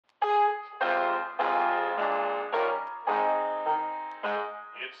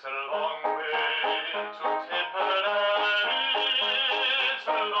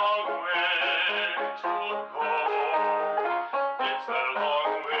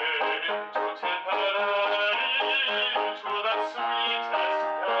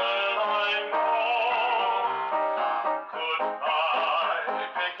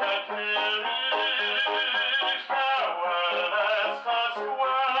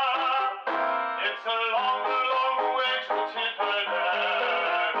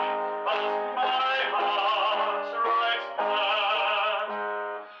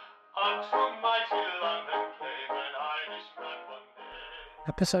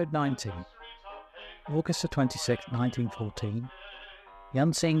Episode 19, August 26, 1914, The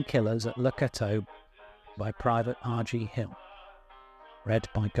Unseen Killers at Le Cateau by Private R.G. Hill. Read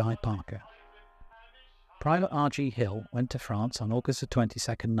by Guy Parker. Private R.G. Hill went to France on August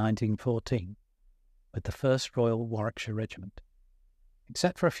 22, 1914, with the 1st Royal Warwickshire Regiment.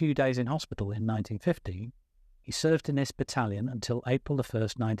 Except for a few days in hospital in 1915, he served in this battalion until April 1,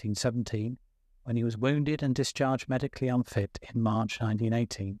 1917, when he was wounded and discharged medically unfit in March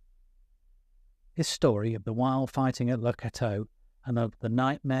 1918. His story of the wild fighting at Le Cateau and of the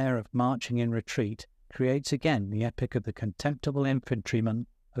nightmare of marching in retreat creates again the epic of the contemptible infantrymen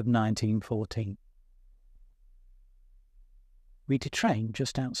of 1914. We detrained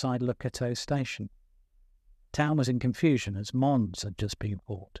just outside Le Cateau station. The town was in confusion as Mons had just been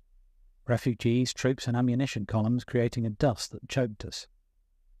fought. Refugees, troops and ammunition columns creating a dust that choked us.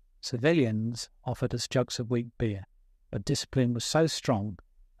 Civilians offered us jugs of weak beer, but discipline was so strong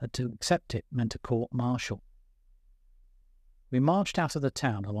that to accept it meant a court-martial. We marched out of the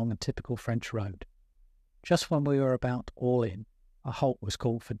town along a typical French road. Just when we were about all in, a halt was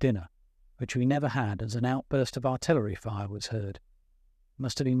called for dinner, which we never had as an outburst of artillery fire was heard. It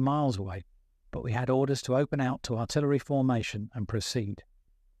must have been miles away, but we had orders to open out to artillery formation and proceed.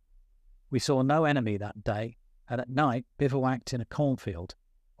 We saw no enemy that day, and at night bivouacked in a cornfield,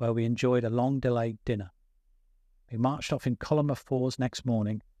 where we enjoyed a long-delayed dinner. We marched off in column of fours next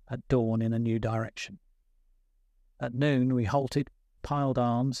morning at dawn in a new direction. At noon we halted, piled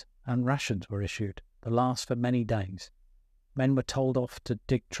arms, and rations were issued, the last for many days. Men were told off to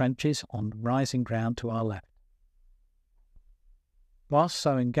dig trenches on rising ground to our left. Whilst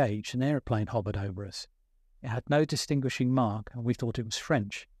so engaged, an aeroplane hovered over us. It had no distinguishing mark, and we thought it was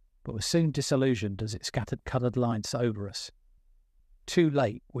French, but were soon disillusioned as it scattered coloured lights over us. Too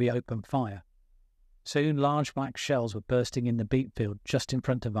late, we opened fire. Soon large black shells were bursting in the beet field just in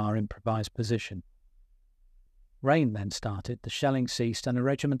front of our improvised position. Rain then started, the shelling ceased, and a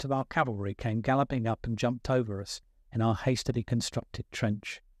regiment of our cavalry came galloping up and jumped over us in our hastily constructed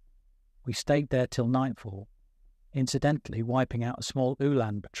trench. We stayed there till nightfall, incidentally wiping out a small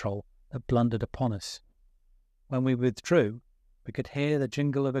Uhlan patrol that blundered upon us. When we withdrew, we could hear the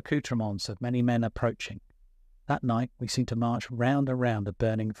jingle of accoutrements of many men approaching. That night we seemed to march round and round a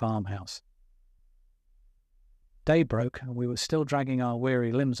burning farmhouse. Day broke, and we were still dragging our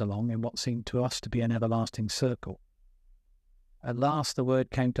weary limbs along in what seemed to us to be an everlasting circle. At last the word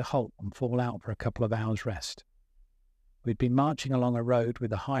came to halt and fall out for a couple of hours' rest. We had been marching along a road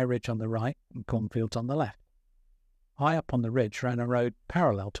with a high ridge on the right and cornfields on the left. High up on the ridge ran a road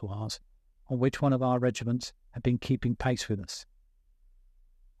parallel to ours, on which one of our regiments had been keeping pace with us.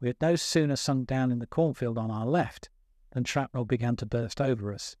 We had no sooner sunk down in the cornfield on our left than shrapnel began to burst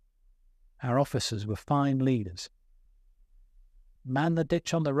over us. Our officers were fine leaders. "Man the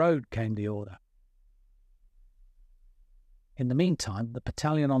ditch on the road," came the order. In the meantime, the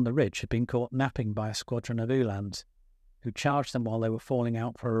battalion on the ridge had been caught napping by a squadron of Uhlans, who charged them while they were falling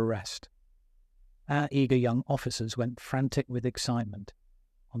out for a rest. Our eager young officers went frantic with excitement.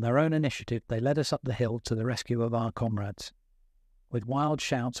 On their own initiative, they led us up the hill to the rescue of our comrades. With wild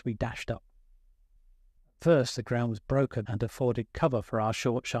shouts we dashed up. At first the ground was broken and afforded cover for our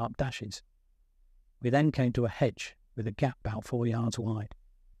short, sharp dashes. We then came to a hedge with a gap about 4 yards wide.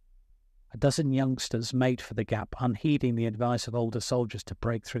 A dozen youngsters made for the gap, unheeding the advice of older soldiers to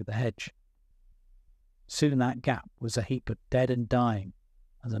break through the hedge. Soon that gap was a heap of dead and dying,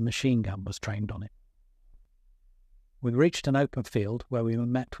 as a machine gun was trained on it. We reached an open field where we were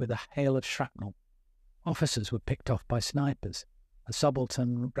met with a hail of shrapnel. Officers were picked off by snipers. A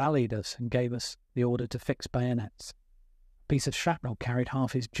subaltern rallied us and gave us the order to fix bayonets. A piece of shrapnel carried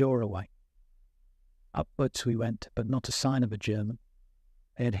half his jaw away. Upwards we went, but not a sign of a German.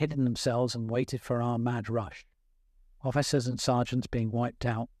 They had hidden themselves and waited for our mad rush. Officers and sergeants being wiped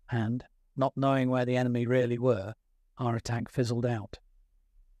out, and, not knowing where the enemy really were, our attack fizzled out.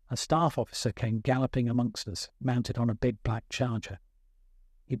 A staff officer came galloping amongst us, mounted on a big black charger.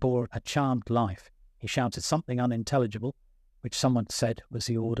 He bore a charmed life. He shouted something unintelligible, which someone said was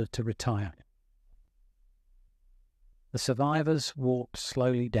the order to retire. The survivors walked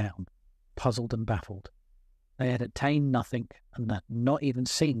slowly down, puzzled and baffled. They had attained nothing and had not even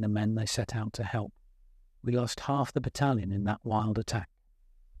seen the men they set out to help. We lost half the battalion in that wild attack.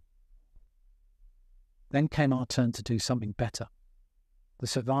 Then came our turn to do something better. The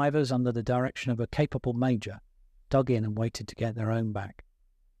survivors, under the direction of a capable major, dug in and waited to get their own back.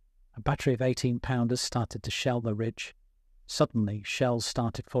 A battery of 18-pounders started to shell the ridge. Suddenly, shells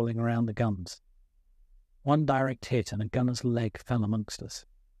started falling around the guns. One direct hit and a gunner's leg fell amongst us.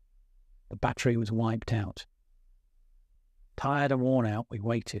 The battery was wiped out. Tired and worn out, we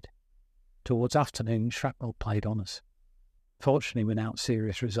waited. Towards afternoon, shrapnel played on us, fortunately without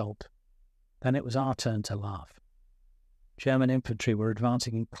serious result. Then it was our turn to laugh. German infantry were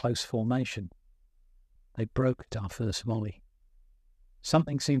advancing in close formation. They broke at our first volley.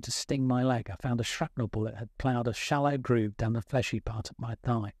 Something seemed to sting my leg. I found a shrapnel bullet had ploughed a shallow groove down the fleshy part of my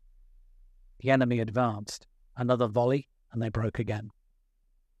thigh. The enemy advanced. Another volley, and they broke again.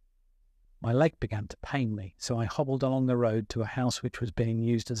 My leg began to pain me, so I hobbled along the road to a house which was being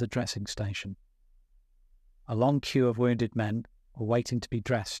used as a dressing station. A long queue of wounded men were waiting to be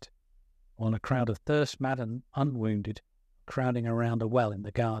dressed, while a crowd of thirst-mad and unwounded were crowding around a well in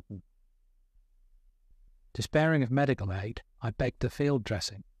the garden. Despairing of medical aid, I begged a field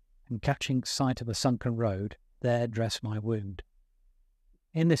dressing, and catching sight of a sunken road, there dressed my wound.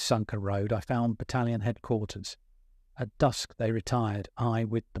 In this sunken road I found battalion headquarters. At dusk they retired, I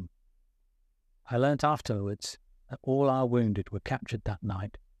with them. I learnt afterwards that all our wounded were captured that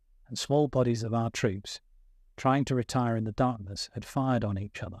night, and small bodies of our troops, trying to retire in the darkness, had fired on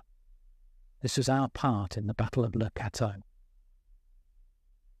each other. This was our part in the Battle of Le Cateau.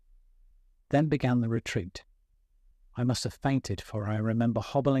 Then began the retreat. I must have fainted, for I remember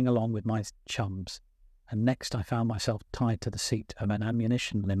hobbling along with my chums, and next I found myself tied to the seat of an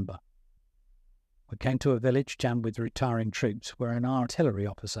ammunition limber. We came to a village jammed with retiring troops, where an artillery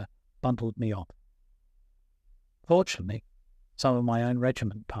officer bundled me off. Fortunately, some of my own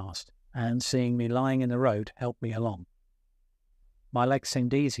regiment passed, and seeing me lying in the road, helped me along. My legs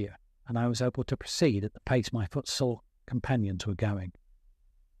seemed easier, and I was able to proceed at the pace my footsore companions were going.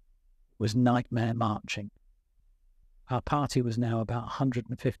 It was nightmare marching. Our party was now about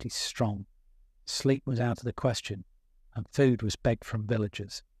 150 strong. Sleep was out of the question, and food was begged from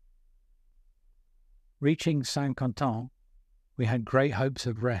villagers. Reaching Saint-Quentin, we had great hopes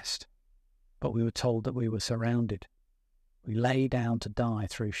of rest, but we were told that we were surrounded. We lay down to die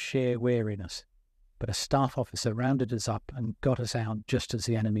through sheer weariness, but a staff officer rounded us up and got us out just as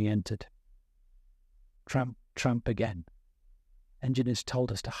the enemy entered. Tramp, tramp again. Engineers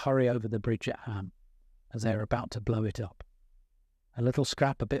told us to hurry over the bridge at Ham, as they were about to blow it up. A little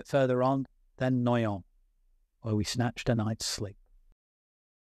scrap a bit further on, then Noyon, where we snatched a night's sleep.